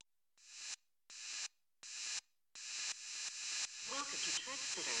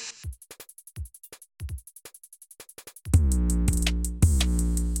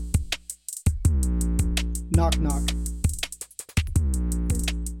Knock knock.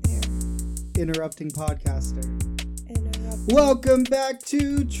 There. Interrupting podcaster. Interrupt. Welcome back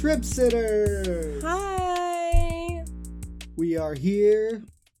to Trip Sitters. Hi. We are here,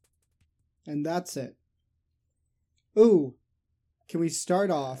 and that's it. Ooh, can we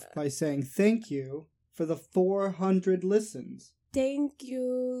start off by saying thank you for the 400 listens? Thank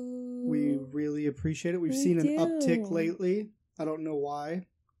you. We really appreciate it. We've seen an uptick lately. I don't know why.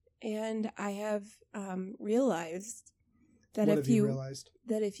 And I have realized that What if have you realized?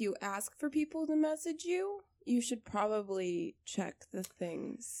 that if you ask for people to message you, you should probably check the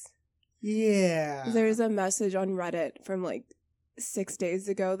things. Yeah. There's a message on Reddit from like 6 days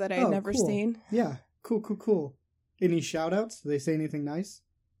ago that I had never cool. seen. Yeah. Cool. Any shout outs? Did they say anything nice?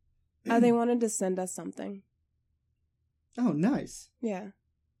 They wanted to send us something. Oh, nice. Yeah.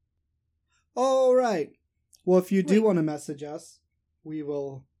 All right. Well, if you do Wait. want to message us, we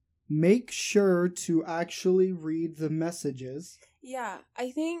will make sure to actually read the messages. Yeah,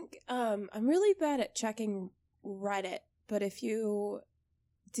 I think I'm really bad at checking Reddit, but if you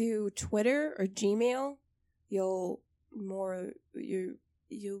do Twitter or Gmail, you'll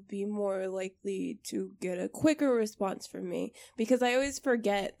be more likely to get a quicker response from me, because I always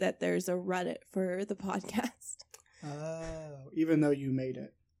forget that there's a Reddit for the podcast. Oh, even though you made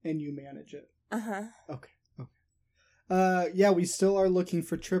it and you manage it. Uh-huh. Okay. Yeah, we still are looking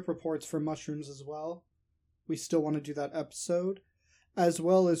for trip reports for mushrooms as well. We still want to do that episode, as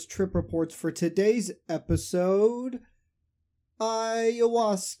well as trip reports for today's episode,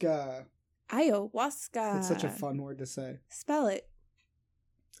 ayahuasca. Ayahuasca. It's such a fun word to say. Spell it.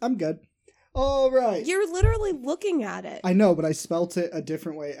 I'm good. All right. You're literally looking at it. I know, but I spelt it a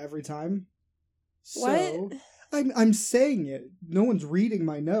different way every time. So, What? I'm saying it. No one's reading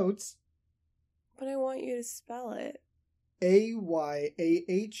my notes. But I want you to spell it.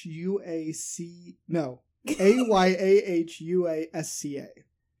 Ayahuasca. No. Ayahuasca.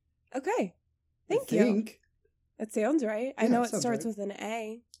 Okay. Thank you. That sounds right. I Yeah, know it it sounds starts right. with an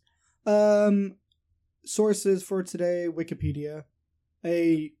A. Sources for today, Wikipedia.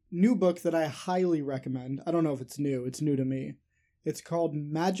 A new book that I highly recommend. I don't know if it's new. It's new to me. It's called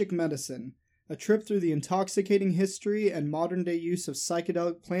Magic Medicine, a trip through the intoxicating history and modern-day use of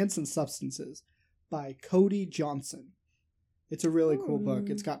psychedelic plants and substances, by Cody Johnson. It's a really cool book.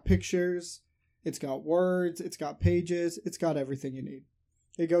 It's got pictures, it's got words, it's got pages, it's got everything you need.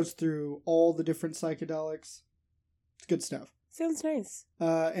 It goes through all the different psychedelics. It's good stuff. Sounds nice.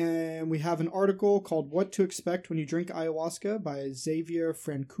 And we have an article called What to Expect When You Drink Ayahuasca by Xavier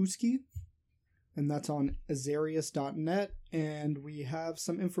Francuski. And that's on azarius.net. And we have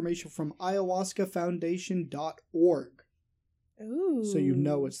some information from ayahuascafoundation.org. Ooh. So you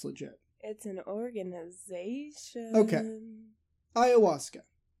know it's legit. It's an organization. Okay. Ayahuasca.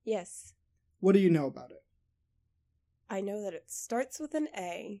 Yes. What do you know about it? I know that it starts with an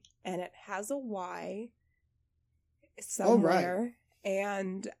A and it has a Y somewhere.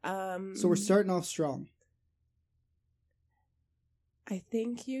 And So we're starting off strong. I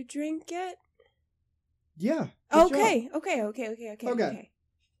think you drink it. Yeah. good job. Okay.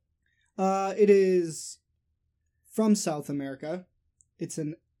 It is from South America. It's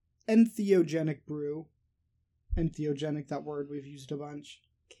an entheogenic brew. Entheogenic, that word we've used a bunch.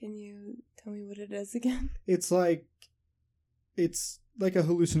 Can you tell me what it is again? It's like a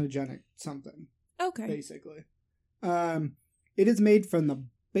hallucinogenic something, Okay. basically. It is made from the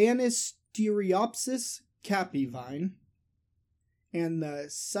Banisteriopsis capi vine and the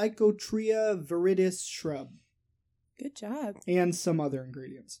Psychotria viridis shrub, Good job. and some other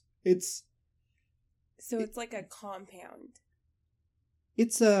ingredients. So it's like a compound.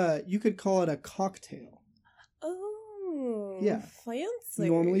 You could call it a cocktail. Oh. Yeah. Fancy.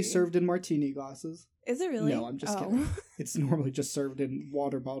 Normally served in martini glasses. Is it really? No, I'm just kidding. It's normally just served in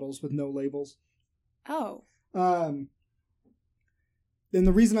water bottles with no labels. Oh. Then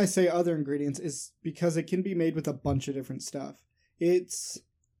the reason I say other ingredients is because it can be made with a bunch of different stuff.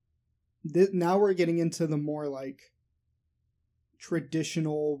 Now we're getting into the more like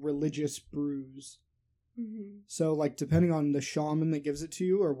traditional religious brews. Mm-hmm. So like depending on the shaman that gives it to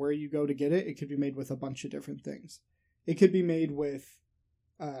you or where you go to get it, it could be made with a bunch of different things. It could be made with,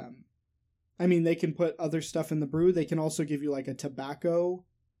 they can put other stuff in the brew. They can also give you like a tobacco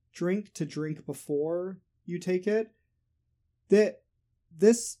drink to drink before you take it.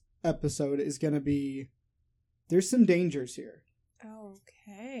 This episode is going to be, there's some dangers here.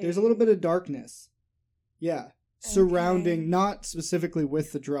 Okay. There's a little bit of darkness. Yeah. Surrounding, not specifically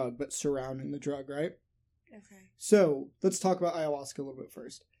with the drug, but surrounding the drug, right? Okay. So, let's talk about ayahuasca a little bit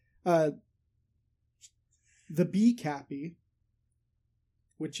first. The B capi,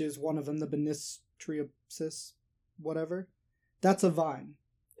 which is one of them, the Triopsis, whatever. That's a vine.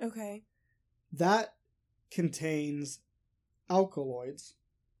 Okay. That contains alkaloids,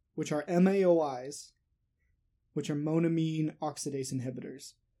 which are MAOIs, which are monoamine oxidase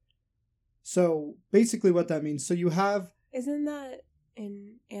inhibitors. So basically what that means, so you have... Isn't that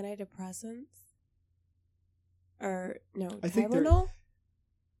in antidepressants? Or, no, I think they're... Tylenol?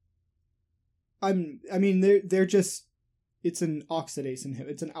 They're just... It's an oxidase inhibitor.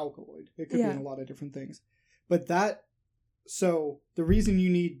 It's an alkaloid. It could be in a lot of different things. But that... So the reason you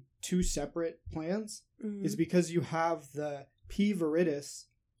need two separate plants is because you have the P. viridis,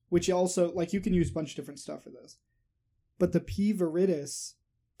 which also, like, you can use a bunch of different stuff for this. But the P. viridis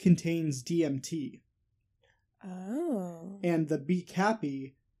contains DMT. Oh. And the B.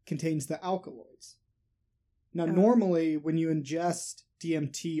 capi contains the alkaloids. Now, normally, when you ingest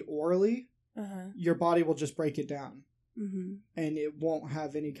DMT orally, your body will just break it down. Mm-hmm. And it won't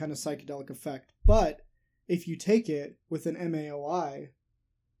have any kind of psychedelic effect. But if you take it with an MAOI,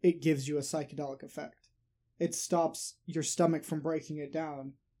 it gives you a psychedelic effect. It stops your stomach from breaking it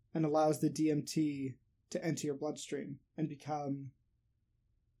down and allows the DMT to enter your bloodstream and become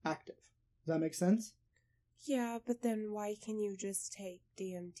active. Does that make sense? Yeah, but then why can you just take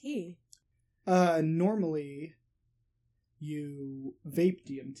DMT? Normally, you vape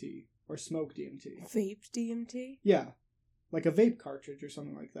DMT or smoke DMT. Vape DMT? Yeah, like a vape cartridge or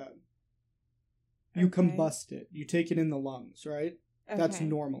something like that. You combust it. You take it in the lungs, right? Okay. That's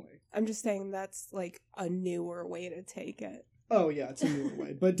normally. I'm just saying that's like a newer way to take it. Oh yeah, it's a newer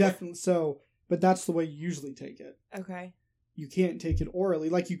way, but definitely so. But that's the way you usually take it. Okay. You can't take it orally.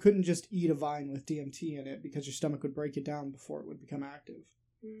 Like, you couldn't just eat a vine with DMT in it because your stomach would break it down before it would become active.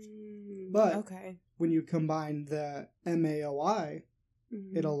 But when you combine the MAOI,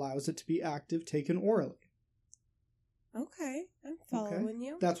 it allows it to be active taken orally. Okay, I'm following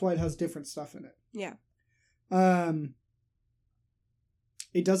you. That's why it has different stuff in it. Yeah.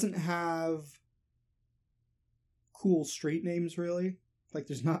 It doesn't have cool street names, really. Like,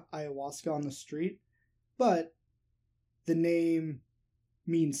 there's not ayahuasca on the street, but the name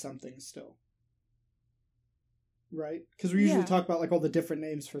means something still. Right? Because we usually talk about, like, all the different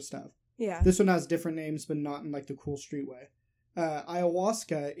names for stuff. Yeah. This one has different names, but not in, like, the cool street way.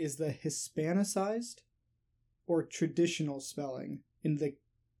 Ayahuasca is the Hispanicized or traditional spelling in the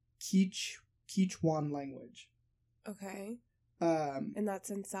Quechuan language. Okay. And that's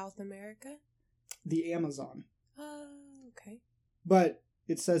in South America? The Amazon. Okay. But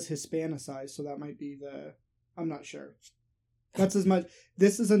it says Hispanicized, so that might be the... I'm not sure. That's as much...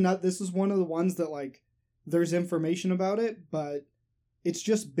 This is one of the ones that, like, there's information about it, but it's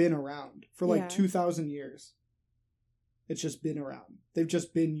just been around for, like, 2,000 years. It's just been around. They've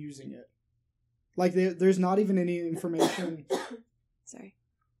just been using it. Like, there's not even any information... Sorry.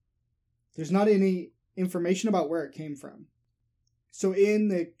 There's not any information about where it came from. So in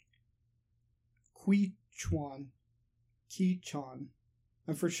the Quechuan,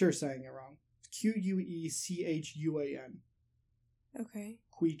 I'm for sure saying it wrong. Quechuan. Okay.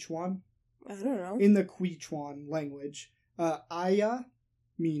 Quechuan. I don't know. In the Quechuan language, Aya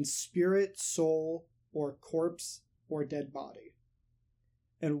means spirit, soul, or corpse, or dead body.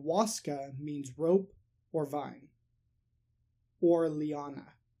 And Huasca means rope or vine. Or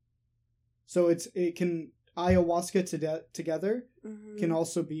liana. So it can... Ayahuasca together can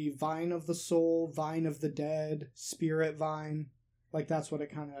also be vine of the soul, vine of the dead, spirit vine. Like, that's what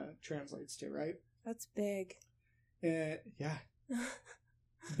it kind of translates to, right? That's big. Yeah.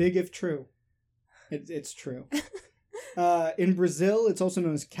 Big if true. It's true. In Brazil, it's also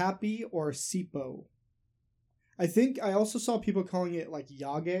known as capi or sipo. I also saw people calling it, like,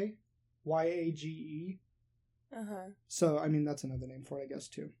 yage. Y-A-G-E. So, I mean, that's another name for it, I guess,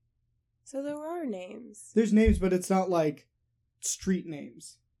 too. So there are names. There's names, but it's not like street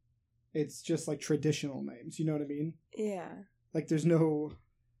names. It's just like traditional names. You know what I mean? Yeah. Like there's no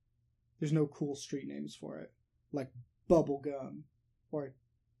cool street names for it. Like bubblegum or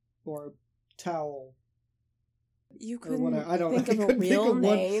towel. You couldn't think of a real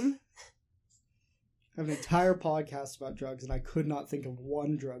name? I have an entire podcast about drugs and I could not think of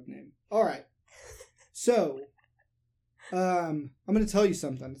one drug name. All right. So, I'm going to tell you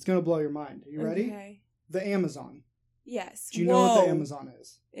something. It's going to blow your mind. Are you ready? Okay. The Amazon. Yes. Do you know what the Amazon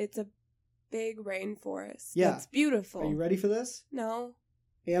is? It's a big rainforest. Yeah. It's beautiful. Are you ready for this? No.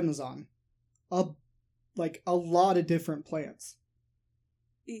 Amazon. A lot of different plants.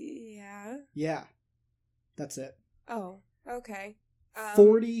 Yeah. Yeah. That's it. Oh, okay.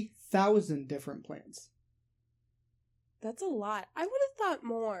 40,000 different plants. That's a lot. I would have thought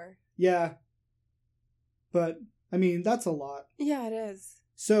more. Yeah. But, I mean, that's a lot. Yeah, it is.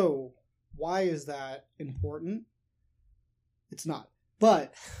 So, why is that important? It's not.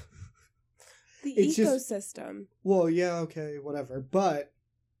 But the it's ecosystem. Well, yeah, okay, whatever. But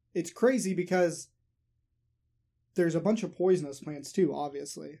it's crazy because there's a bunch of poisonous plants too,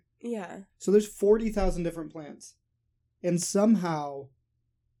 obviously. Yeah. So there's 40,000 different plants. And somehow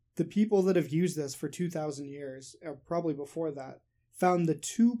the people that have used this for 2,000 years, or probably before that, found the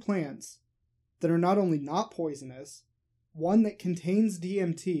two plants that are not only not poisonous, one that contains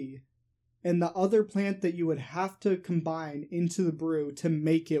DMT, and the other plant that you would have to combine into the brew to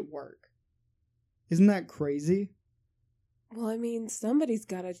make it work. Isn't that crazy? Well, I mean, somebody's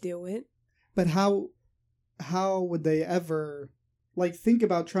got to do it. But how would they ever, like, think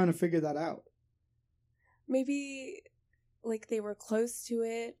about trying to figure that out? Maybe, like, they were close to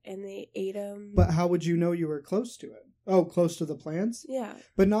it and they ate them. But how would you know you were close to it? Oh, close to the plants? Yeah.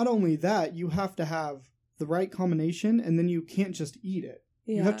 But not only that, you have to have the right combination, and then you can't just eat it.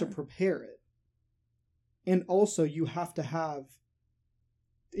 Yeah. You have to prepare it. And also, you have to have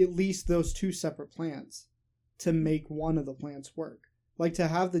at least those two separate plants to make one of the plants work. Like, to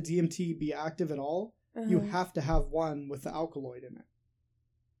have the DMT be active at all, you have to have one with the alkaloid in it.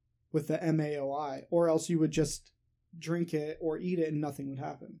 With the MAOI. Or else you would just drink it or eat it and nothing would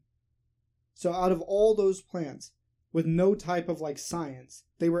happen. So out of all those plants, with no type of, like, science,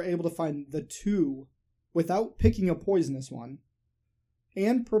 they were able to find the two without picking a poisonous one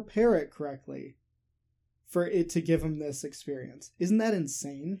and prepare it correctly for it to give them this experience. Isn't that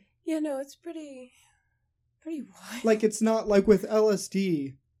insane? Yeah, no, it's pretty wild. Like, it's not like with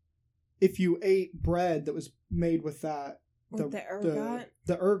LSD, if you ate bread that was made with that, with the ergot?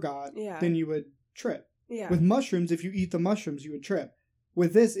 The ergot, yeah. then you would trip. Yeah. With mushrooms, if you eat the mushrooms, you would trip.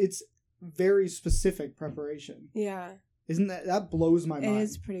 With this, it's very specific preparation. Yeah. Isn't that blows my mind? It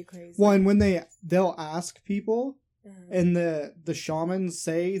is pretty crazy. Well, and when they'll ask people, and the shamans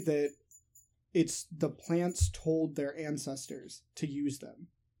say that it's the plants told their ancestors to use them.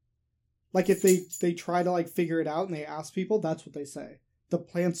 Like, if they try to, like, figure it out and they ask people, that's what they say. The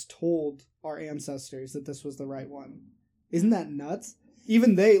plants told our ancestors that this was the right one. Isn't that nuts?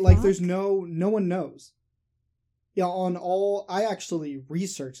 Even they, like, there's no one knows. Yeah, I actually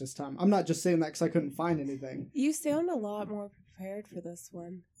researched this time. I'm not just saying that because I couldn't find anything. You sound a lot more prepared for this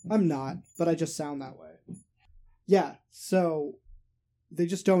one. I'm not, but I just sound that way. Yeah, so they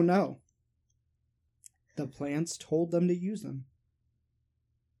just don't know. The plants told them to use them.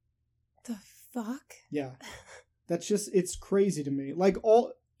 The fuck? Yeah. That's just, it's crazy to me. Like,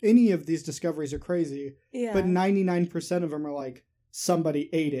 any of these discoveries are crazy. Yeah. But 99% of them are like, somebody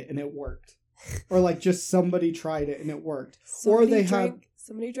ate it and it worked. Or like, just somebody tried it and it worked. Somebody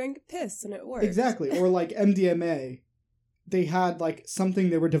drank piss and it worked. Exactly. Or like MDMA. They had like something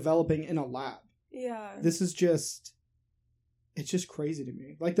they were developing in a lab. Yeah. This is just, it's just crazy to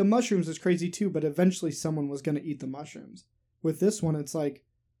me. Like, the mushrooms is crazy too, but eventually someone was going to eat the mushrooms. With this one, it's like,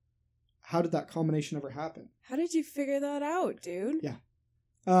 how did that combination ever happen? How did you figure that out, dude? Yeah.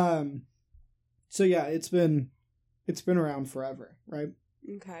 So yeah, it's been around forever, right?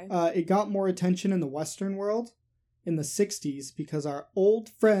 Okay. It got more attention in the Western world in the 60s because our old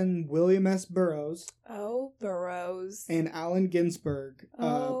friend William S. Burroughs. Oh, Burroughs. And Allen Ginsberg.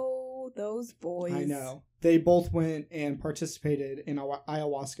 Those boys. I know. They both went and participated in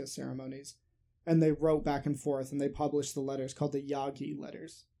ayahuasca ceremonies. And they wrote back and forth, and they published the letters called the Yagi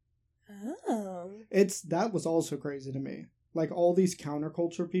letters. Oh. That was also crazy to me. Like, all these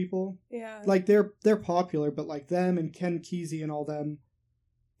counterculture people. Yeah. Like, they're popular, but like them and Ken Kesey and all them,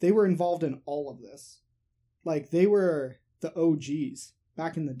 they were involved in all of this. Like, they were the OGs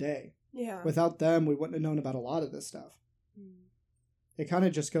back in the day. Yeah. Without them, we wouldn't have known about a lot of this stuff. It kind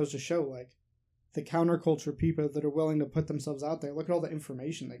of just goes to show, like, the counterculture people that are willing to put themselves out there. Look at all the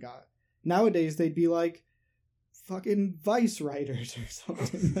information they got. Nowadays, they'd be like fucking Vice writers or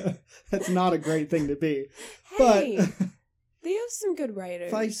something. That's not a great thing to be. Hey, but they have some good writers.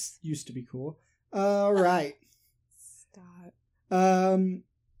 Vice used to be cool. All right. Stop.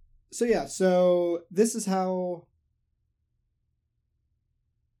 So yeah, so this is how...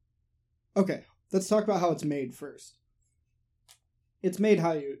 Okay, let's talk about how it's made first. It's made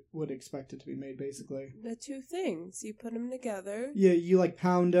how you would expect it to be made, basically. The two things. You put them together. Yeah, you like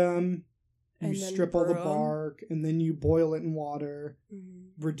pound them, you strip all the burn 'em. bark, and then you boil it in water,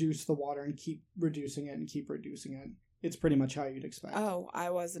 reduce the water, and keep reducing it and keep reducing it. It's pretty much how you'd expect. Oh,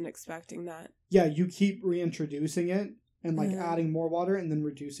 I wasn't expecting that. Yeah, you keep reintroducing it and like adding more water and then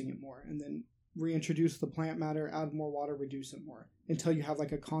reducing it more. And then reintroduce the plant matter, add more water, reduce it more. Until you have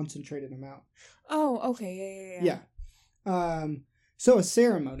like a concentrated amount. Oh, okay. Yeah. So a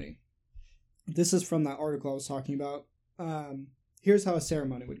ceremony. This is from that article I was talking about. Here's how a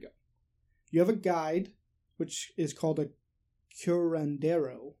ceremony would go. You have a guide, which is called a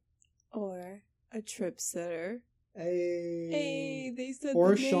curandero. Or a trip sitter. Hey, Hey, they said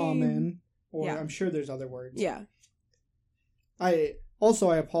or a the name. shaman, or Yeah. I'm sure there's other words. Yeah. I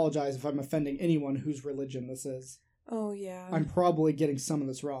apologize if I'm offending anyone whose religion this is. Oh, yeah. I'm probably getting some of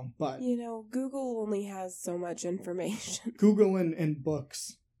this wrong, but You know, Google only has so much information. Google and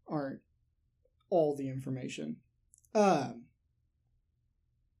books aren't all the information. Are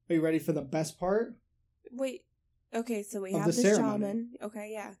you ready for the best part? Wait. Okay, so we Of have the the ceremony. shaman. Okay,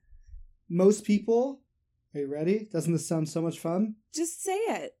 yeah. Most people, are you ready? Doesn't this sound so much fun? Just say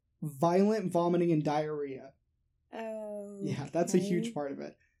it. Violent vomiting and diarrhea. Oh. Yeah, that's a huge part of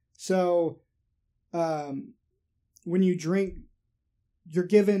it. So, when you drink, you're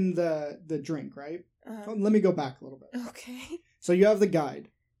given the drink, right? Let me go back a little bit. Okay. So you have the guide.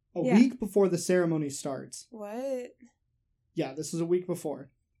 A Yeah. week before the ceremony starts. What? Yeah, this is a week before.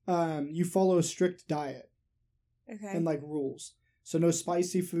 You follow a strict diet Okay. and like rules. So no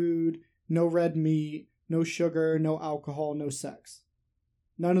spicy food, no red meat, no sugar, no alcohol, no sex.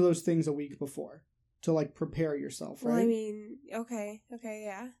 None of those things a week before to like prepare yourself, right? Well, I mean, okay,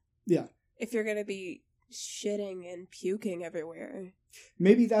 yeah. Yeah. If you're gonna be shitting and puking everywhere.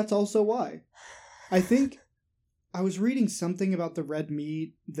 Maybe that's also why. I think I was reading something about the red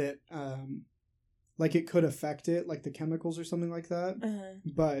meat that like it could affect it, like the chemicals or something like that.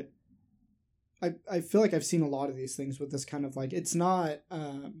 But I feel like I've seen a lot of these things with this kind of like it's not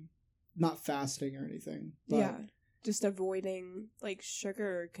fasting or anything. But Yeah. Just avoiding like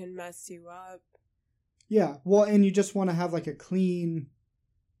sugar can mess you up. yeah, well, and you just want to have like a clean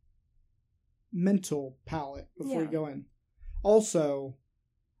mental palate before you Yeah. go in. Also,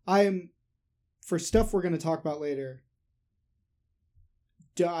 for stuff we're going to talk about later,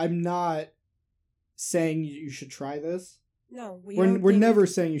 I'm not saying you should try this. No, We're never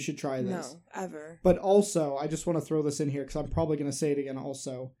saying you should try this. No, ever. But also, I just want to throw this in here because I'm probably going to say it again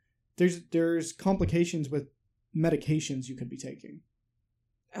also. There's complications with medications you could be taking.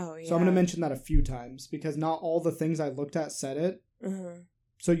 Oh, yeah. So I'm going to mention that a few times because not all the things I looked at said it.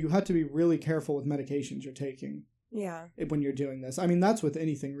 So you have to be really careful with medications you're taking. Yeah. When you're doing this. I mean, that's with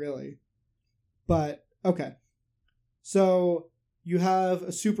anything really. But, okay. So you have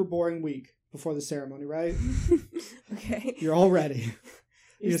a super boring week before the ceremony, right? Okay. You're all ready.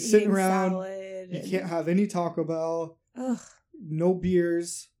 You're just sitting eating around. salad You and- can't have any Taco Bell. Ugh. No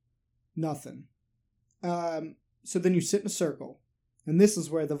beers. Nothing. So then you sit in a circle. And this is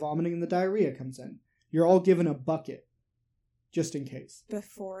where the vomiting and the diarrhea comes in. You're all given a bucket. Just in case.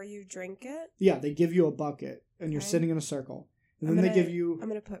 Before you drink it? Yeah, they give you a bucket. And you're Okay. sitting in a circle. And then they give you... I'm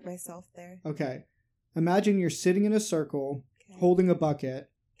going to put myself there. Okay. Imagine you're sitting in a circle, Okay. holding a bucket,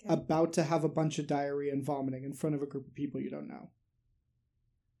 Okay. about to have a bunch of diarrhea and vomiting in front of a group of people you don't know.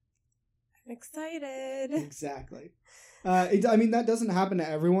 I'm excited. Exactly. I mean, that doesn't happen to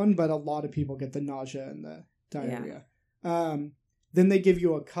everyone, but a lot of people get the nausea and the diarrhea. Then they give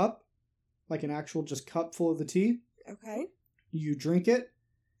you a cup, like an actual just cup full of the tea. Okay. You drink it,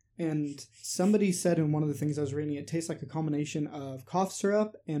 and somebody said in one of the things I was reading, it tastes like a combination of cough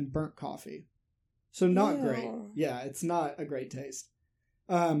syrup and burnt coffee. So not Ew. great. Yeah, it's not a great taste.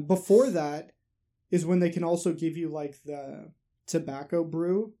 Before that is when they can also give you like the tobacco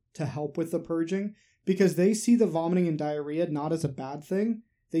brew to help with the purging, because they see the vomiting and diarrhea not as a bad thing.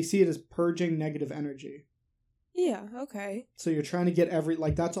 They see it as purging negative energy. Yeah, okay. So you're trying to get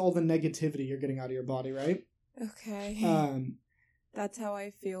that's all the negativity you're getting out of your body, right? Okay. That's how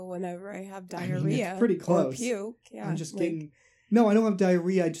I feel whenever I have I diarrhea. mean, it's pretty close. Or puke. Yeah. I'm just like, getting... No, I don't have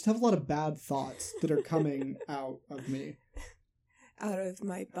diarrhea. I just have a lot of bad thoughts that are coming out of me. out of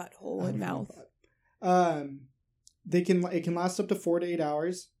my butthole Out and of my mouth. butt. It can last up to 4 to 8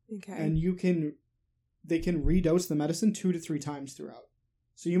 hours, Okay. and they can redose the medicine 2 to 3 times throughout.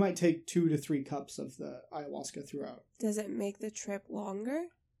 So you might take 2 to 3 cups of the ayahuasca throughout. Does it make the trip longer?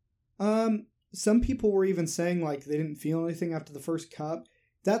 Some people were even saying like they didn't feel anything after the first cup.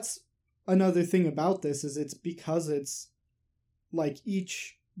 That's another thing about this is it's because it's like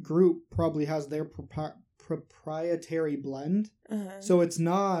each group probably has their proprietary blend. So it's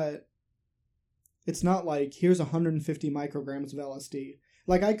not like here's 150 micrograms of LSD.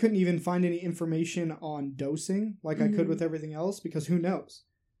 Like I couldn't even find any information on dosing like I could with everything else because who knows?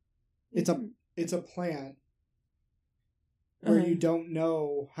 It's a plant where you don't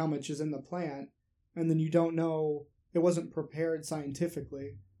know how much is in the plant, and then you don't know, it wasn't prepared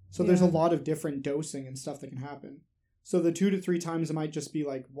scientifically. So there's a lot of different dosing and stuff that can happen. So the 2 to 3 times it might just be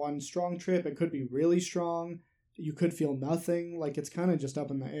like one strong trip. It could be really strong. You could feel nothing. Like it's kind of just up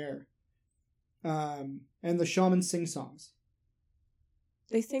in the air. And the shamans sing songs.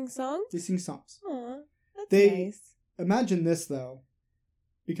 They sing songs? They sing songs. Aw, that's They- nice. Imagine this though,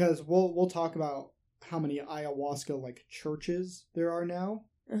 because we'll talk about how many ayahuasca like churches there are now,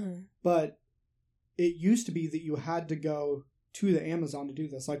 Uh-huh. but it used to be that you had to go to the Amazon to do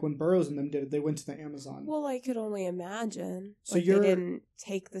this. Like when Burroughs and them did it, they went to the Amazon. Well, I could only imagine. So Like, you're- they didn't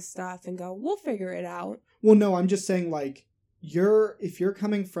take the stuff and go, we'll figure it out. Well, no, I'm just saying like if you're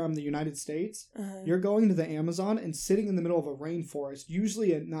coming from the United States, Uh-huh. you're going to the Amazon and sitting in the middle of a rainforest,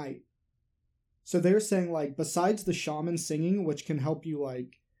 usually at night. So they're saying like besides the shaman singing, which can help you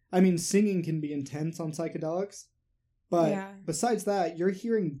like, I mean, singing can be intense on psychedelics, but Yeah. besides that, you're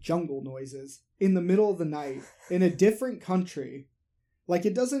hearing jungle noises in the middle of the night in a different country. Like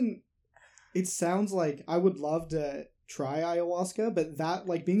it sounds like I would love to try ayahuasca, but that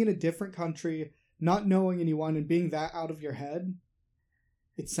like being in a different country, not knowing anyone and being that out of your head,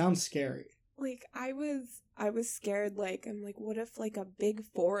 it sounds scary. Like, I was scared, like, I'm like, what if, like, a big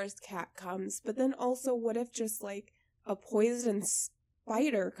forest cat comes? But then also, what if just, like, a poison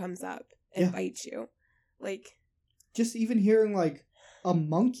spider comes up and Yeah. bites you? Like, Just even hearing like a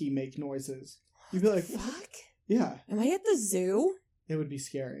monkey make noises, you'd be like, "What?" fuck? Yeah, Am I at the zoo? it would be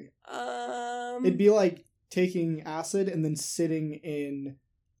scary. Um, It'd be like taking acid and then sitting in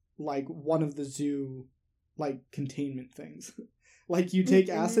like one of the zoo like containment things. Like you take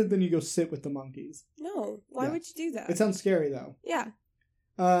Mm-mm. acid, then you go sit with the monkeys. no. Why Yeah. would you do that? It sounds scary though. Yeah.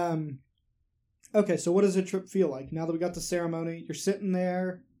 Okay, so what does a trip feel like? Now that we got the ceremony, you're sitting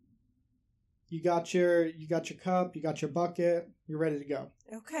there, you got your cup, you got your bucket, you're ready to go.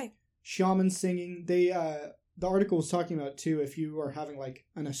 Okay. Shaman singing, the article was talking about too, if you are having like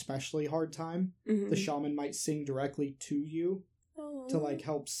an especially hard time, Mm-hmm. the shaman might sing directly to you to like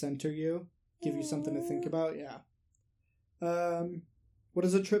help center you, give you something to think about. Yeah. What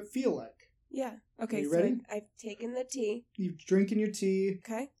does a trip feel like? Yeah. Okay, you so ready? I've taken the tea. You're drinking your tea,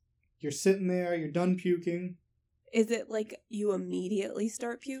 Okay. you're sitting there, you're done puking. Is it like you immediately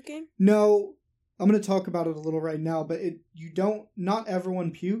start puking? No, I'm going to talk about it a little right now, but not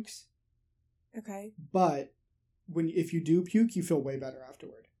everyone pukes, Okay. but if you do puke, you feel way better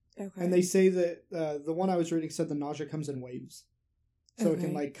afterward. Okay. And they say that the one I was reading said the nausea comes in waves. So it can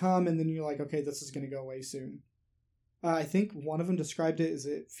Okay. like come and then you're like, okay, this is going to go away soon. I think one of them described it as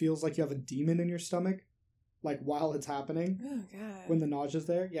it feels like you have a demon in your stomach, like while it's happening, Oh god. when the nausea's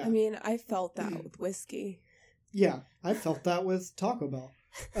there. Yeah. I mean, I felt that with whiskey. Yeah, I felt that with Taco Bell.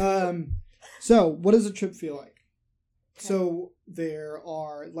 So what does a trip feel like? Okay. So there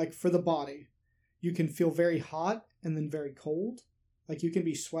are, like for the body, you can feel very hot and then very cold. Like you can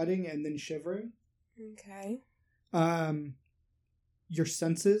be sweating and then shivering. Okay. Your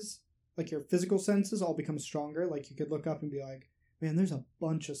senses, like your physical senses, all become stronger. Like you could look up and be like, man, there's a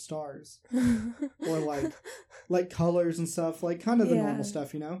bunch of stars. Or like colors and stuff, like kind of the Yeah. normal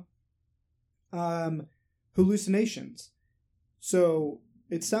stuff, you know? Hallucinations. So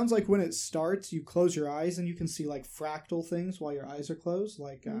it sounds like when it starts, you close your eyes and you can see like fractal things while your eyes are closed.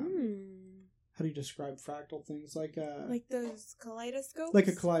 Like, how do you describe fractal things? Like those kaleidoscopes? like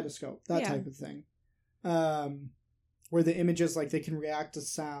a kaleidoscope, that Yeah. type of thing. Where the images, like they can react to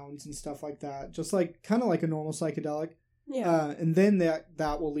sounds and stuff like that. Just like, kind of like a normal psychedelic. Yeah. And then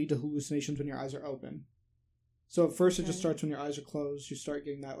that will lead to hallucinations when your eyes are open. So at first it just Okay. starts when your eyes are closed. You start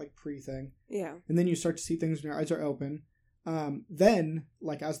getting that like pre-thing. Yeah. And then you start to see things when your eyes are open. Then,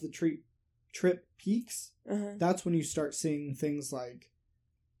 like as the trip peaks, Uh-huh. that's when you start seeing things like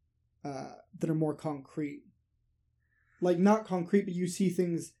that are more concrete. Like not concrete, but you see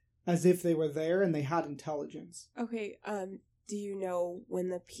things as if they were there and they had intelligence. Okay, do you know when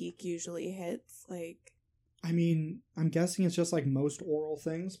the peak usually hits? Like, I mean, I'm guessing it's just like most oral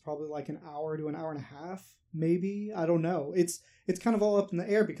things, probably like an hour to an hour and a half, maybe. I don't know. It's kind of all up in the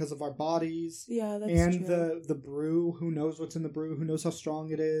air because of our bodies yeah, that's and true. the brew. Who knows what's in the brew? Who knows how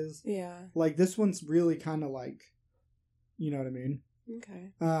strong it is? Yeah. Like this one's really kind of like, you know what I mean?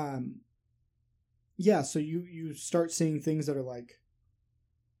 Okay. Yeah. So you start seeing things that are like,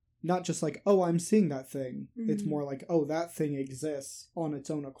 not just like, oh, I'm seeing that thing. It's Mhm. more like, oh, that thing exists on its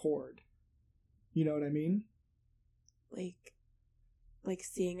own accord. You know what I mean? Like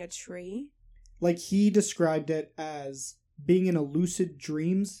seeing a tree? Like he described it as being in the lucid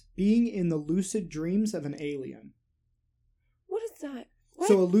dreams of an alien. What is that? What?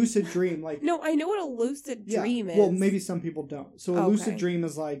 So a lucid dream, like No, I know what a lucid dream is. Well, maybe some people don't. So a lucid Okay. dream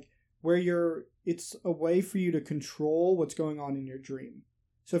is like where it's a way for you to control what's going on in your dream.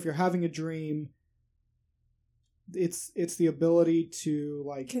 So if you're having a dream, it's the ability to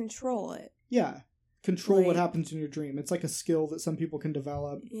like control it. control what Like- happens in your dream. It's like a skill that some people can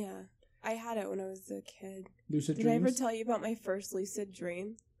develop. Yeah. I had it when I was a kid. Lucid Did dreams? I ever tell you about my first lucid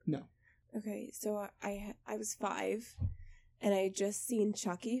dream? No. Okay, so I was 5, and I had just seen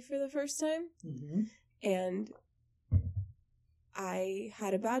Chucky for the first time, Mm-hmm. and I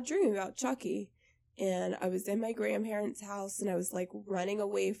had a bad dream about Chucky, and I was in my grandparents' house, and I was like running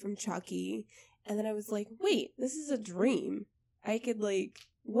away from Chucky, and then I was like, wait, this is a dream. I could like,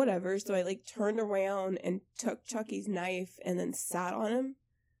 whatever, so I like turned around and took Chucky's knife and then sat on him,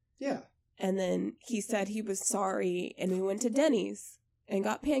 Yeah. and then he said he was sorry, and we went to Denny's and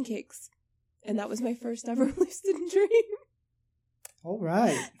got pancakes, and that was my first ever lucid dream. All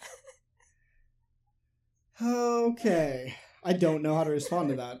right. Okay. I don't know how to respond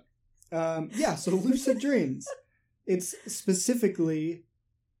to that. Yeah, so lucid dreams. It's specifically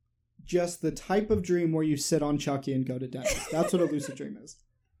just the type of dream where you sit on Chucky and go to Denny's. That's what a lucid dream is.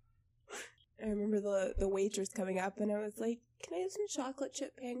 I remember the waitress coming up, and I was like, can I have some chocolate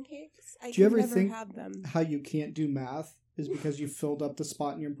chip pancakes? I Do you can ever never think have them. how you can't do math is because you filled up the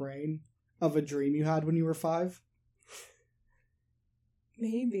spot in your brain of a dream you had when you were 5?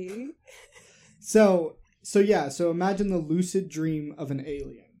 Maybe. So imagine the lucid dream of an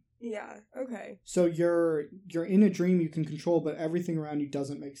alien. Yeah, okay. So you're in a dream you can control, but everything around you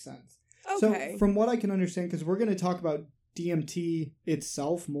doesn't make sense. Okay. So from what I can understand, because we're going to talk about DMT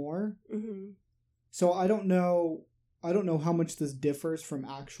itself more. Mm-hmm. So I don't know how much this differs from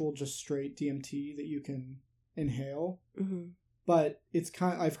actual just straight DMT that you can inhale. Mm-hmm. But it's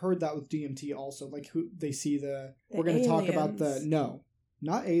I've heard that with DMT also, like who they see we're going to aliens. talk about no,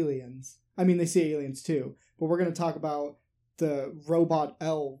 not aliens. I mean, they see aliens too, but we're going to talk about the robot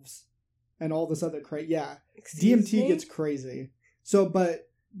elves and all this other Excuse DMT me? gets crazy. So, but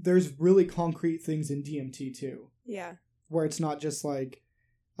there's really concrete things in DMT too, Yeah. where it's not just like,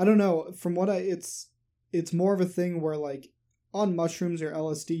 I don't know, from what it's more of a thing where like on mushrooms or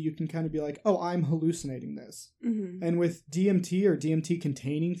LSD, you can kind of be like, oh, I'm hallucinating this. Mm-hmm. And with DMT or DMT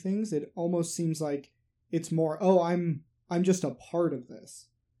containing things, it almost seems like it's more, oh, I'm just a part of this.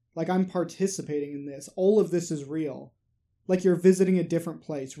 Like I'm participating in this. All of this is real. Like you're visiting a different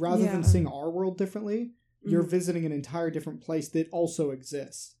place. Rather than seeing our world differently, you're visiting an entire different place that also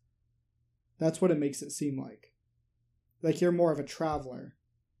exists. That's what it makes it seem like. Like you're more of a traveler.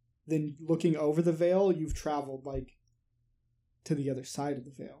 Than looking over the veil, you've traveled like to the other side of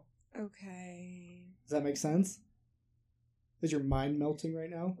the veil. Okay. Does that make sense? Is your mind melting right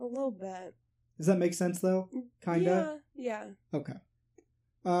now? A little bit. Does that make sense though? Kinda? Yeah. Okay.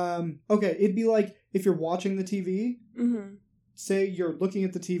 Okay, it'd be like if you're watching the TV, Mm-hmm. say you're looking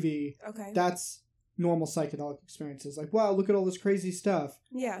at the TV, Okay. that's normal psychedelic experiences. Like, wow, look at all this crazy stuff.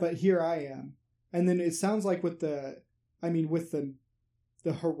 Yeah. But here I am. And then it sounds like with the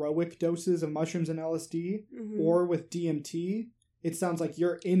heroic doses of mushrooms and LSD, mm-hmm. or with DMT, it sounds like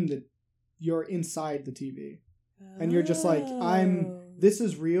you're inside the TV. And you're just like, this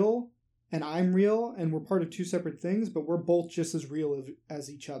is real, and I'm real, and we're part of two separate things, but we're both just as real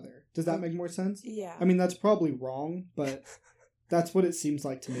as each other. Does that make more sense? Yeah. I mean, that's probably wrong, but that's what it seems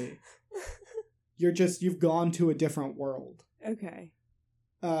like to me. You've gone to a different world. Okay.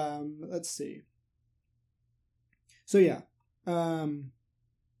 Let's see. So yeah.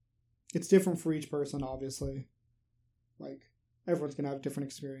 It's different for each person, obviously. Like, everyone's gonna have a different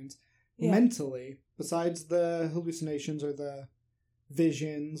experience. Yeah. Mentally, besides the hallucinations or the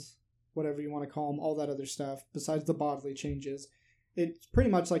visions, whatever you want to call them, all that other stuff, besides the bodily changes, it's pretty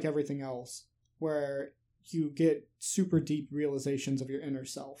much like everything else, where you get super deep realizations of your inner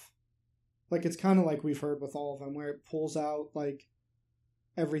self. Like, it's kind of like we've heard with all of them, where it pulls out, like,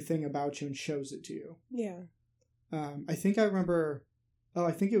 everything about you and shows it to you. Yeah. I think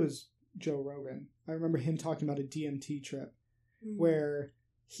it was Joe Rogan. I remember him talking about a DMT trip, Mm-hmm. where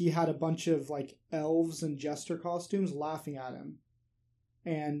he had a bunch of, like, elves and jester costumes laughing at him.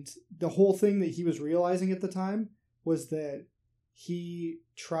 And the whole thing that he was realizing at the time was that he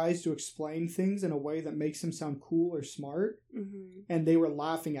tries to explain things in a way that makes him sound cool or smart, Mm-hmm. and they were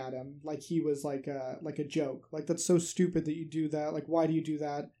laughing at him like he was like a joke. Like, that's so stupid that you do that. Like, why do you do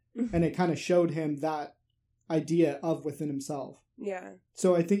that? And it kind of showed him that idea of within himself. Yeah.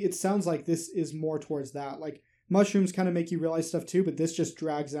 So I think it sounds like this is more towards that. Like, mushrooms kind of make you realize stuff too, but this just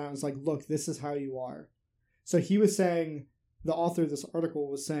drags down. It's like, look, this is how you are. So he was saying, the author of this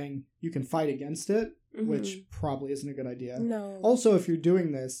article was saying, you can fight against it, Mm-hmm. which probably isn't a good idea. No. Also, if you're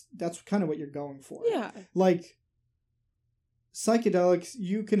doing this, that's kind of what you're going for. Yeah. Like, psychedelics,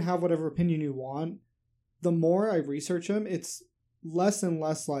 you can have whatever opinion you want. The more I research them, it's less and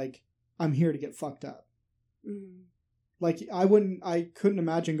less like, I'm here to get fucked up. Mm-hmm. Like, I couldn't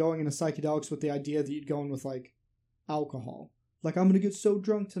imagine going into psychedelics with the idea that you'd go in with, like, alcohol. like, I'm gonna get so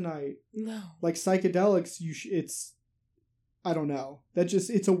drunk tonight. No. Like psychedelics, it's, I don't know.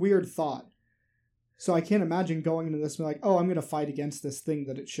 It's a weird thought. So I can't imagine going into this and be like, oh, I'm gonna fight against this thing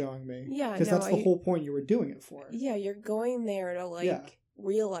that it's showing me. Yeah, because that's the whole point you were doing it for. Yeah, you're going there to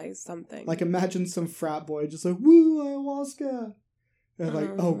realize something. Like imagine some frat boy just like, woo, ayahuasca. And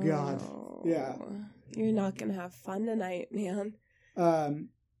like, oh god, yeah. You're not gonna have fun tonight, man.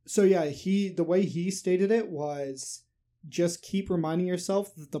 So yeah, the way he stated it was, just keep reminding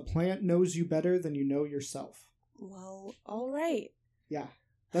yourself that the plant knows you better than you know yourself. Well, all right. Yeah.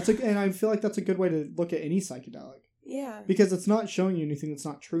 And I feel like that's a good way to look at any psychedelic. Yeah. Because it's not showing you anything that's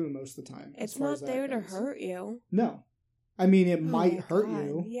not true most of the time. It's not there to hurt you. No. I mean, it might hurt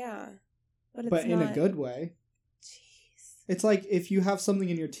you. Yeah. But it's in a good way. Jeez. It's like if you have something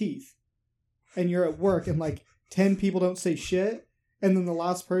in your teeth and you're at work and like 10 people don't say shit, and then the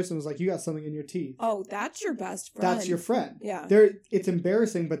last person was like, you got something in your teeth. Oh, that's your best friend. That's your friend. Yeah. It's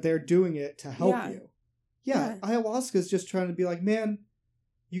embarrassing, but they're doing it to help you. Yeah. Ayahuasca is just trying to be like, man,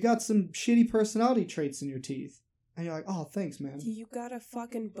 you got some shitty personality traits in your teeth. And you're like, oh, thanks, man. You got a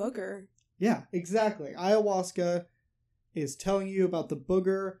fucking booger. Yeah, exactly. Ayahuasca is telling you about the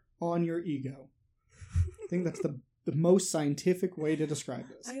booger on your ego. I think that's the most scientific way to describe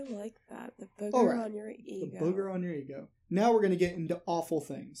this. I like that. The booger on your ego. The booger on your ego. Now we're going to get into awful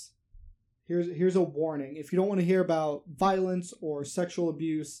things. Here's a warning. If you don't want to hear about violence or sexual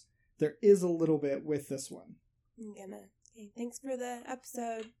abuse, there is a little bit with this one. Okay, thanks for the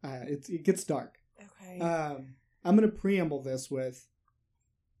episode. It gets dark. Okay. I'm going to preamble this with...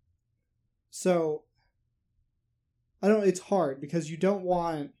 So, I don't know, it's hard because you don't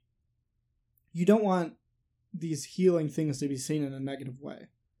want these healing things to be seen in a negative way.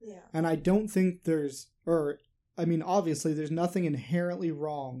 Yeah. And I don't think obviously there's nothing inherently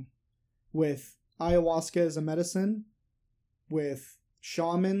wrong with ayahuasca as a medicine, with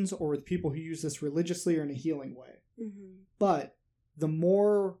shamans, or with people who use this religiously or in a healing way. Mm-hmm. But the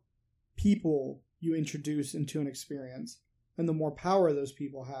more people you introduce into an experience, and the more power those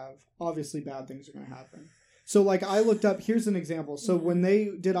people have, obviously bad things are going to happen. So, like, I looked up, here's an example. So, when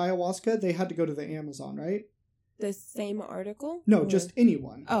they did ayahuasca, they had to go to the Amazon, right? The same article? No, just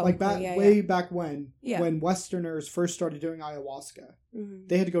anyone. Oh, like, back when Westerners first started doing ayahuasca,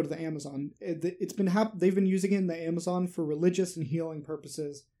 they had to go to the Amazon. They've been using it in the Amazon for religious and healing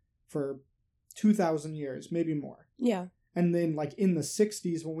purposes for 2,000 years, maybe more. Yeah. And then, like, in the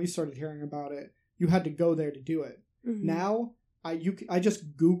 60s, when we started hearing about it, you had to go there to do it. Mm-hmm. Now, I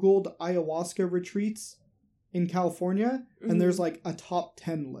just Googled ayahuasca retreats in California, and there's like a top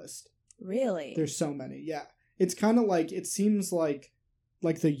 10 list. Really? There's so many, yeah. It's kind of like, it seems like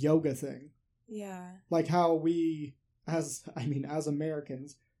the yoga thing. Yeah. Like how we, as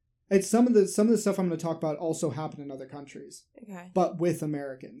Americans, it's some of the stuff I'm going to talk about also happen in other countries. Okay. But with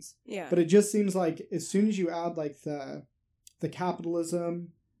Americans. Yeah. But it just seems like as soon as you add like the capitalism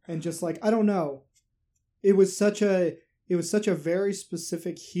and just like, I don't know, it was such a very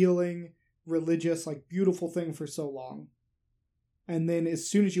specific healing, religious, like beautiful thing for so long. And then as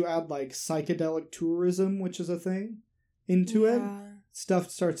soon as you add like psychedelic tourism, which is a thing, into it, stuff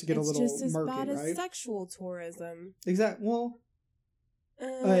starts to get a little murky, right? It's just as bad as sexual tourism. Exactly. Well,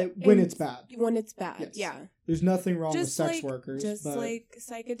 when it's bad. When it's bad, yes. Yeah. There's nothing wrong with sex workers. Just like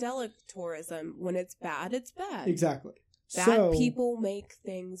psychedelic tourism. When it's bad, it's bad. Exactly. Bad people make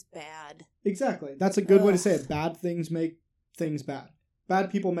things bad. Exactly. That's a good way to say it. Bad things make things bad.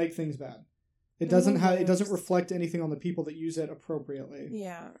 Bad people make things bad. It doesn't reflect anything on the people that use it appropriately.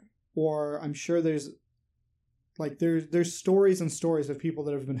 Yeah. Or I'm sure there's stories and stories of people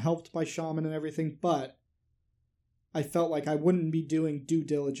that have been helped by shaman and everything, but I felt like I wouldn't be doing due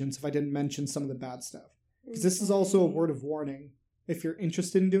diligence if I didn't mention some of the bad stuff. Because this is also a word of warning. If you're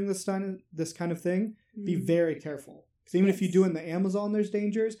interested in doing this kind of thing, be very careful. Because even if you do it in the Amazon, there's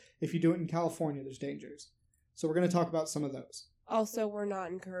dangers. If you do it in California, there's dangers. So we're going to talk about some of those. Also, we're not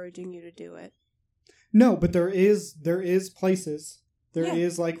encouraging you to do it. No, but there is places. There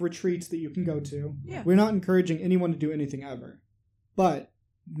is like retreats that you can go to. Yeah. We're not encouraging anyone to do anything ever. But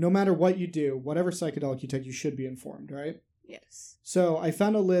no matter what you do, whatever psychedelic you take, you should be informed, right? Yes. So I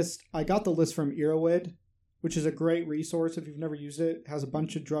found a list. I got the list from Erowid, which is a great resource if you've never used it. It has a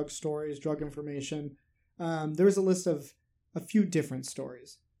bunch of drug stories, drug information. There's a list of a few different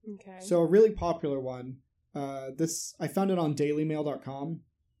stories. Okay. So a really popular one, I found it on dailymail.com.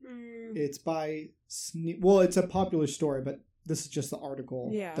 It's by it's a popular story, but this is just the article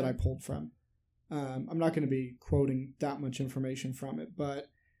that I pulled from. I'm not going to be quoting that much information from it, but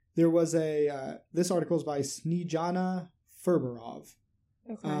there was this article is by Snejana Ferberov.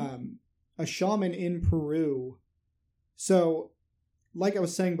 Okay. A shaman in Peru So, like I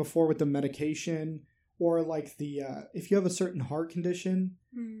was saying before with the medication, or like the if you have a certain heart condition,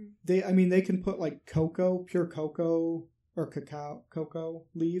 they can put like pure cocoa or cocoa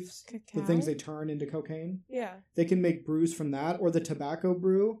leaves, the things they turn into cocaine. Yeah. They can make brews from that, or the tobacco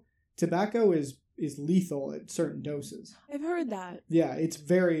brew. Tobacco is lethal at certain doses. I've heard that. Yeah, it's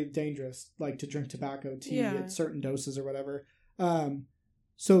very dangerous, like to drink tobacco tea at certain doses or whatever.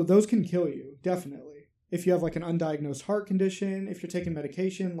 So those can kill you, definitely. If you have like an undiagnosed heart condition, if you're taking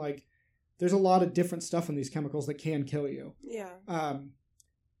medication, like there's a lot of different stuff in these chemicals that can kill you. Yeah.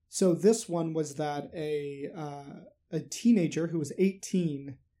 So this one was that a teenager who was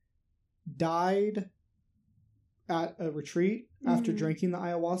 18 died at a retreat after drinking the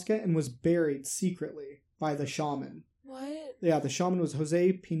ayahuasca and was buried secretly by the shaman. What? Yeah, the shaman was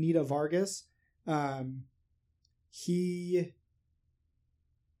Jose Pineda Vargas.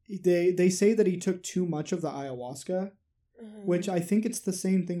 They say that he took too much of the ayahuasca, which I think it's the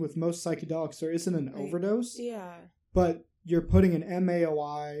same thing with most psychedelics. There isn't an overdose. Yeah. But you're putting an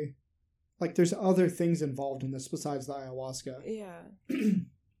MAOI. Like, there's other things involved in this besides the ayahuasca. Yeah.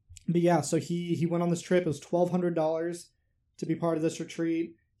 But yeah, so he went on this trip. It was $1,200 to be part of this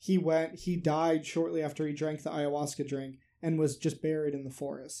retreat. He died shortly after he drank the ayahuasca drink and was just buried in the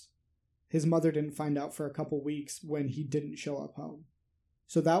forest. His mother didn't find out for a couple weeks when he didn't show up home.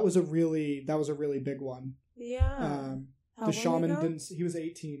 So that was a really big one. Yeah. The shaman didn't. He was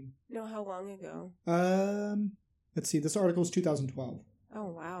 18. No, how long ago? Let's see. This article is 2012. Oh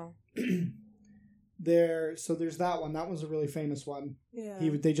wow. There's that one. That was a really famous one. Yeah.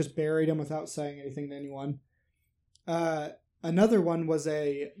 They just buried him without saying anything to anyone. Another one was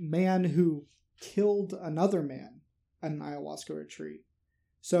a man who killed another man at an ayahuasca retreat.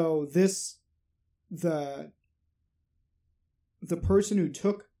 So the person who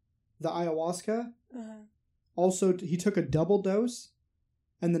took the ayahuasca also he took a double dose,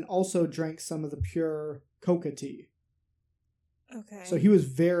 and then also drank some of the pure coca tea. Okay. So he was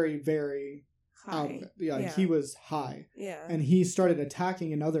very, very high. Out of it. Yeah, he was high. Yeah. And he started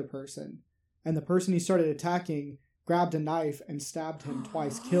attacking another person. And the person he started attacking grabbed a knife and stabbed him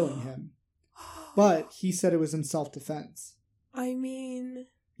twice, killing him. But he said it was in self-defense. I mean...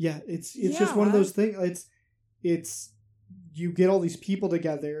 Yeah, it's just one of those things. It's you get all these people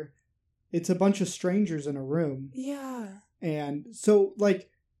together. It's a bunch of strangers in a room. Yeah. And so, like,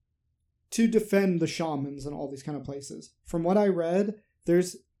 to defend the shamans and all these kind of places, from what I read,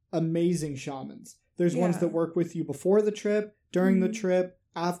 there's amazing shamans. There's ones that work with you before the trip, during the trip,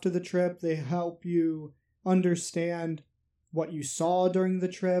 after the trip. They help you understand what you saw during the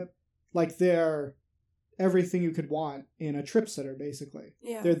trip. Like, they're everything you could want in a trip sitter, basically.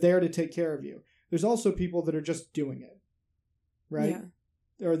 Yeah. They're there to take care of you. There's also people that are just doing it, right?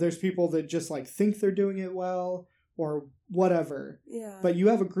 Yeah. Or there's people that just, like, think they're doing it well, or whatever. Yeah. But you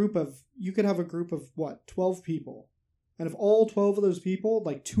could have a group of, 12 people. And if all 12 of those people,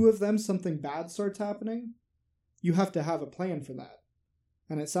 like 2 of them, something bad starts happening, you have to have a plan for that.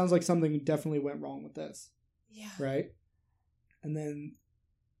 And it sounds like something definitely went wrong with this. Yeah. Right? And then,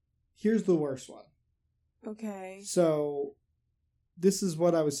 here's the worst one. Okay. So, this is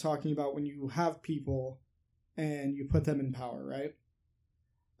what I was talking about when you have people and you put them in power, right?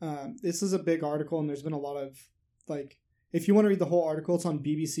 This is a big article, and there's been a lot of, like, if you want to read the whole article, it's on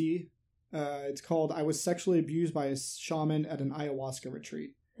BBC. It's called "I Was Sexually Abused by a Shaman at an Ayahuasca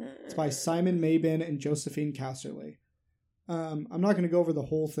Retreat." It's by Simon Mabin and Josephine Casterly. I'm not going to go over the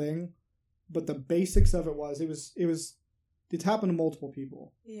whole thing, but the basics of it's happened to multiple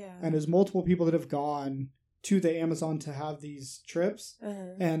people. Yeah. And there's multiple people that have gone to the Amazon to have these trips.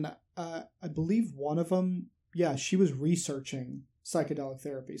 And I believe one of them, she was researching psychedelic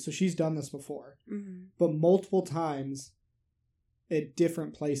therapy. So she's done this before. Mm-hmm. But multiple times at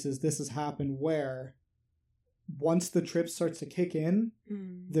different places, this has happened where once the trip starts to kick in,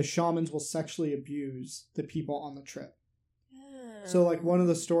 the shamans will sexually abuse the people on the trip. So, like, one of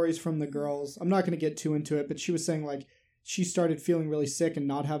the stories from the girls, I'm not going to get too into it, but she was saying, like, she started feeling really sick and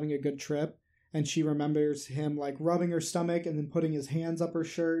not having a good trip, and she remembers him, like, rubbing her stomach and then putting his hands up her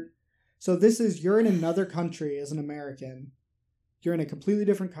shirt. So you're in another country as an American. You're in a completely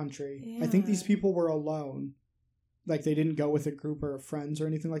different country. Yeah. I think these people were alone. Like, they didn't go with a group or friends or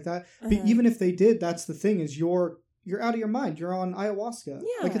anything like that. But even if they did, that's the thing, is you're out of your mind. You're on ayahuasca.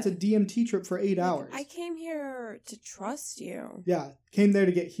 Yeah. Like, it's a DMT trip for 8 hours. I came here to trust you. Yeah. Came there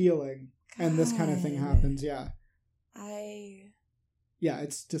to get healing. God. And this kind of thing happens. Yeah. Yeah,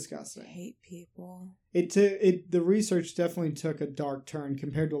 it's disgusting. I hate people. The research definitely took a dark turn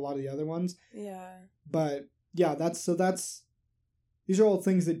compared to a lot of the other ones. Yeah. But, yeah, these These are all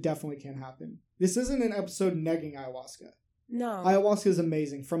things that definitely can happen. This isn't an episode negging ayahuasca. No. Ayahuasca is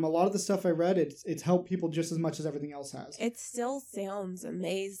amazing. From a lot of the stuff I read, it's helped people just as much as everything else has. It still sounds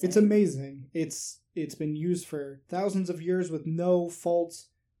amazing. It's amazing. It's been used for thousands of years with no faults.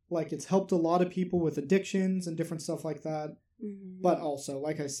 Like, it's helped a lot of people with addictions and different stuff like that. Mm-hmm. But also,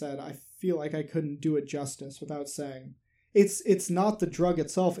 like I said, I feel like I couldn't do it justice without saying it's not the drug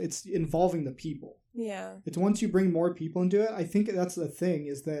itself, it's involving the people. Yeah. It's once you bring more people into it, I think that's the thing,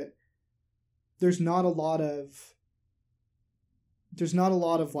 is that there's not a lot of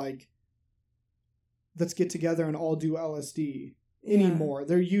like, let's get together and all do LSD anymore.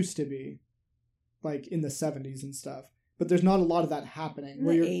 There used to be, like, in the 70s and stuff. But there's not a lot of that happening. In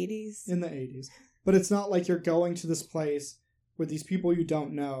the 80s. In the 80s. But it's not like you're going to this place with these people you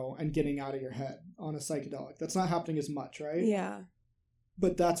don't know and getting out of your head on a psychedelic. That's not happening as much, right? Yeah.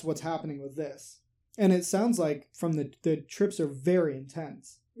 But that's what's happening with this. And it sounds like from the trips are very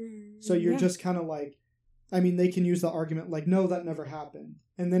intense. So you're just kind of like, I mean, they can use the argument like, no, that never happened.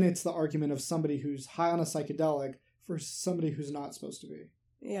 And then it's the argument of somebody who's high on a psychedelic for somebody who's not supposed to be.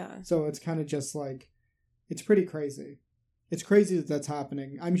 Yeah. So it's kind of just like, it's pretty crazy. It's crazy that that's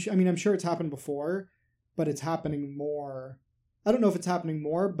happening. I'm sure it's happened before, but it's happening more. I don't know if it's happening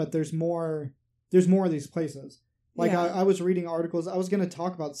more, but there's more of these places. Like, yeah. I was reading articles. I was going to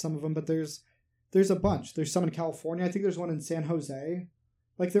talk about some of them, but there's a bunch. There's some in California. I think there's one in San Jose.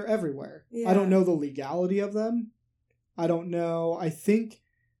 Like, they're everywhere. Yeah. I don't know the legality of them. I don't know. I think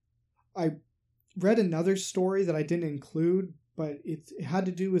I read another story that I didn't include, but it had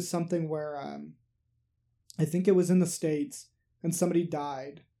to do with something where I think it was in the States, and somebody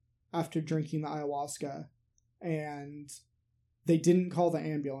died after drinking the ayahuasca, and they didn't call the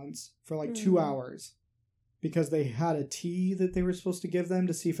ambulance for like 2 hours because they had a tea that they were supposed to give them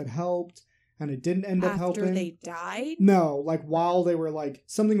to see if it helped, and it didn't end up helping. After they died? No, like while they were like,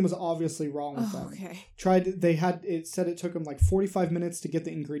 something was obviously wrong with them. Okay. It said it took them like 45 minutes to get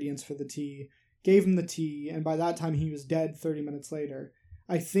the ingredients for the tea, gave him the tea, and by that time he was dead 30 minutes later.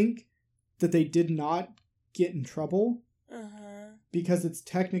 I think that they did not get in trouble because it's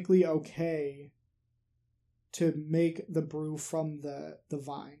technically okay to make the brew from the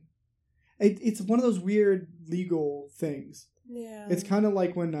vine. It's one of those weird legal things. Yeah. It's kind of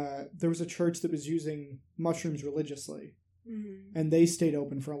like when there was a church that was using mushrooms religiously, and they stayed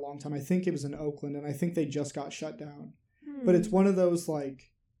open for a long time. I think it was in Oakland, and I think they just got shut down. But it's one of those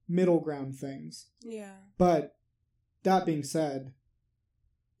like middle ground things. Yeah. But that being said,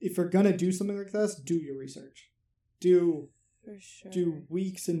 if you're gonna do something like this, do your research. For sure. Do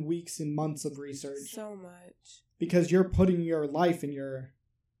weeks and weeks and months of research. So much. Because you're putting your life and your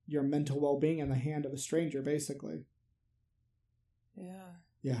mental well-being in the hand of a stranger, basically. Yeah.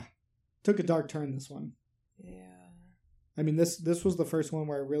 Yeah. Took a dark turn, this one. Yeah. I mean, this was the first one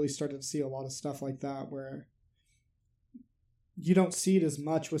where I really started to see a lot of stuff like that, where you don't see it as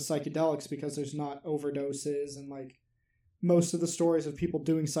much with psychedelics because there's not overdoses, and like most of the stories of people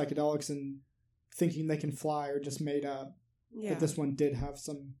doing psychedelics and thinking they can fly are just made up. Yeah. But this one did have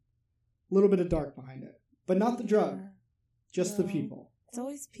some little bit of dark behind it. But not the drug. Just the people. It's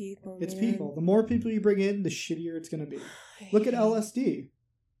always people. It's people. The more people you bring in, the shittier it's going to be. Look at LSD.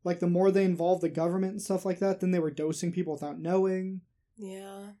 Like, the more they involve the government and stuff like that, then they were dosing people without knowing.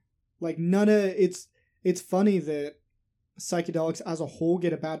 Yeah. Like, none of... It's funny that psychedelics as a whole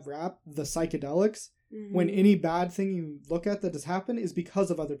get a bad rap. The psychedelics, when any bad thing you look at that has happened is because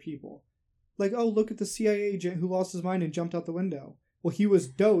of other people. Like, oh, look at the CIA agent who lost his mind and jumped out the window. Well, he was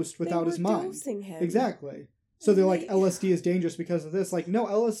dosed without his mind. Dosing him. Exactly. So they're like, LSD is dangerous because of this. Like, no,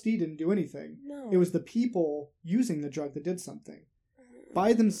 LSD didn't do anything. No. It was the people using the drug that did something.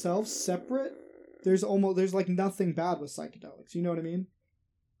 By themselves, separate, there's like nothing bad with psychedelics. You know what I mean?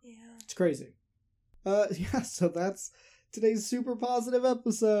 Yeah. It's crazy. Yeah, so that's today's super positive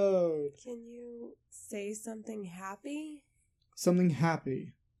episode. Can you say something happy? Something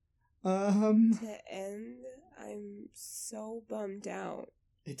happy. To end, I'm so bummed out.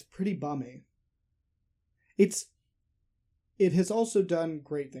 It's pretty bummy. It has also done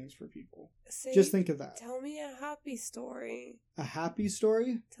great things for people. Just think of that. Tell me a happy story. A happy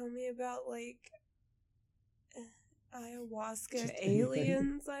story? Tell me about, like, ayahuasca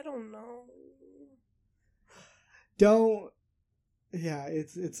aliens. I don't know. Yeah,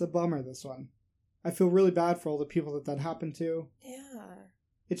 it's a bummer, this one. I feel really bad for all the people that happened to. Yeah.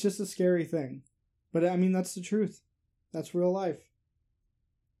 It's just a scary thing. But, I mean, that's the truth. That's real life.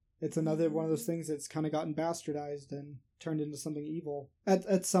 It's another one of those things that's kind of gotten bastardized and turned into something evil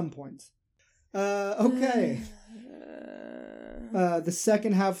at some point. Okay. The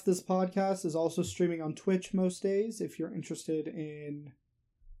second half of this podcast is also streaming on Twitch most days if you're interested in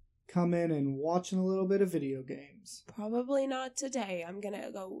coming and watching a little bit of video games. Probably not today. I'm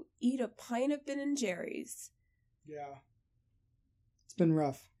gonna go eat a pint of Ben & Jerry's. Yeah. It's been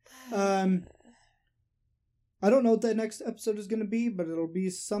rough. I don't know what that next episode is going to be, but it'll be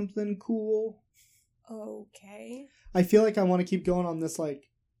something cool. Okay. I feel like I want to keep going on this, like,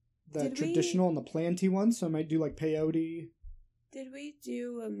 the Did traditional and the planty one, so I might do, like, peyote. Did we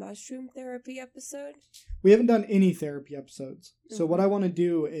do a mushroom therapy episode? We haven't done any therapy episodes. So Mm-hmm. what I want to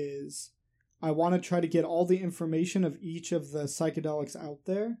do is I want to try to get all the information of each of the psychedelics out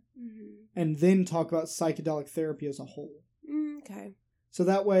there and then talk about psychedelic therapy as a whole. Okay. So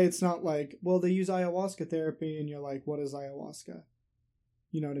that way it's not like, well, they use ayahuasca therapy and you're like, what is ayahuasca?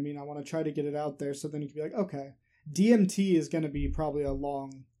 You know what I mean? I want to try to get it out there so then you can be like, okay, DMT is going to be probably a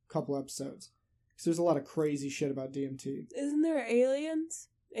long couple episodes. Because there's a lot of crazy shit about DMT. Isn't there aliens?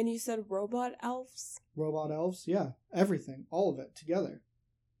 And you said robot elves? Robot elves? Yeah. Everything. All of it together.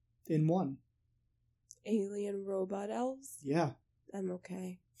 In one. Alien robot elves? Yeah. I'm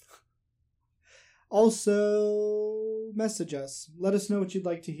okay. Also, message us. Let us know what you'd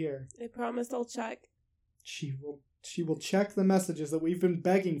like to hear. I promise I'll check. She will check the messages that we've been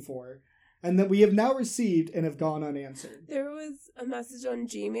begging for and that we have now received and have gone unanswered. There was a message on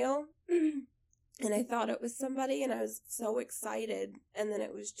Gmail, and I thought it was somebody, and I was so excited, and then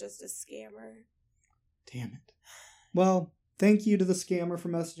it was just a scammer. Damn it. Well, thank you to the scammer for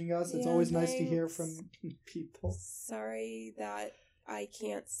messaging us. It's Yeah, always nice to hear thanks. from people. Sorry that I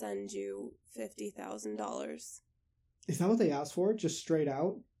can't send you $50,000. Is that what they asked for? Just straight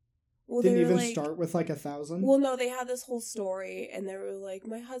out? Well, Didn't they were even like, start with like 1,000? Well, no, they had this whole story, and they were like,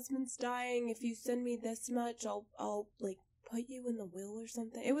 "My husband's dying. If you send me this much, I'll like put you in the will or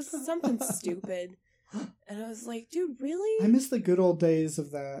something." It was something stupid, and I was like, "Dude, really?" I miss the good old days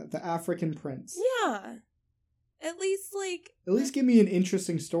of the African prince. Yeah, at least like At least give me an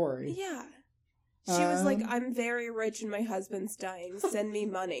interesting story. yeah. She was like, Um, "I'm very rich and my husband's dying. Send me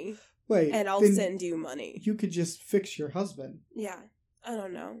money, Wait, and I'll then send you money." You could just fix your husband. Yeah, I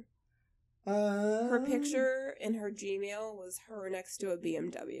don't know. Her Her picture in her Gmail was her next to a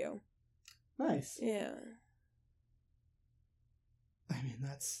BMW. Nice. Yeah. I mean,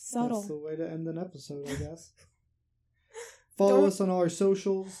 that's Subtle. the way to end an episode, I guess. Follow Don't- us on all our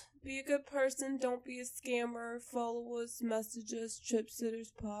socials. Be a good person. Don't be a scammer. Follow us. Message us. Tripsitters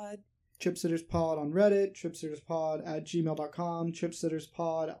Pod. Tripsitterspod on Reddit, tripsitterspod@gmail.com,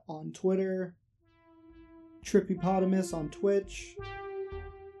 tripsitterspod on Twitter, Trippypotamus on Twitch.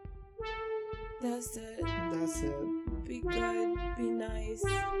 That's it. That's it. Be good. Be nice.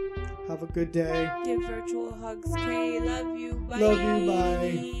 Have a good day. Give virtual hugs. Kay, love you. Bye. Love you,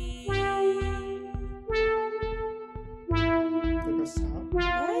 bye.